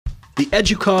The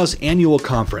EDUCAUSE Annual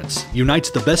Conference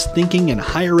unites the best thinking in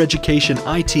higher education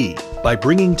IT by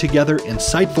bringing together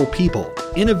insightful people,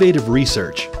 innovative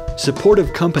research,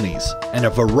 supportive companies, and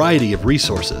a variety of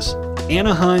resources.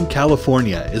 Anaheim,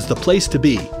 California is the place to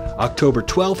be, October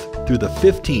 12th through the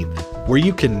 15th, where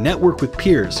you can network with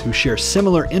peers who share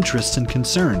similar interests and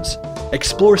concerns.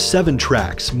 Explore 7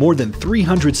 tracks, more than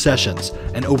 300 sessions,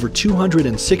 and over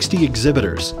 260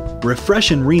 exhibitors.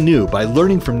 Refresh and renew by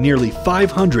learning from nearly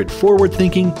 500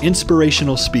 forward-thinking,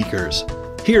 inspirational speakers.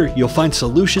 Here, you'll find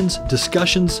solutions,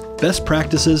 discussions, best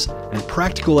practices, and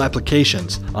practical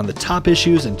applications on the top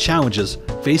issues and challenges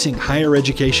facing higher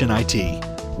education IT.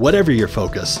 Whatever your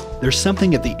focus, there's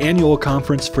something at the annual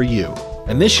conference for you.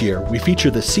 And this year, we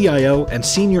feature the CIO and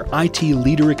Senior IT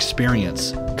Leader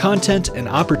Experience, content and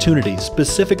opportunities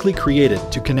specifically created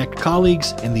to connect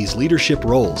colleagues in these leadership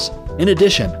roles. In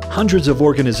addition, hundreds of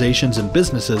organizations and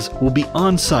businesses will be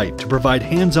on site to provide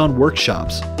hands-on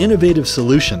workshops, innovative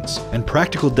solutions, and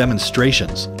practical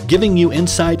demonstrations, giving you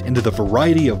insight into the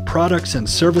variety of products and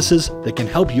services that can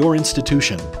help your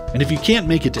institution. And if you can't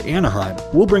make it to Anaheim,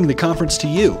 we'll bring the conference to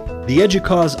you. The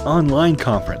EDUCAUSE Online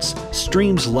Conference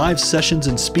streams live sessions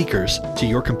and speakers to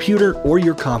your computer or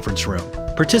your conference room.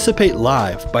 Participate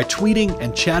live by tweeting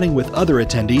and chatting with other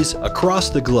attendees across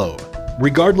the globe.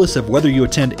 Regardless of whether you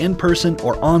attend in person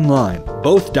or online,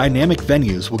 both dynamic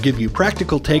venues will give you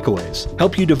practical takeaways,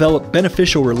 help you develop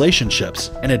beneficial relationships,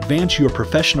 and advance your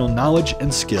professional knowledge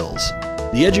and skills.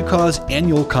 The EDUCAUSE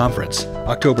Annual Conference,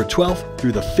 October 12th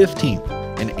through the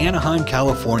 15th in Anaheim,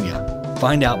 California.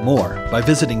 Find out more by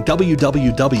visiting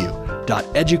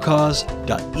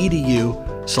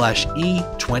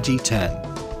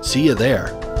www.educause.edu/e2010. See you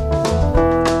there.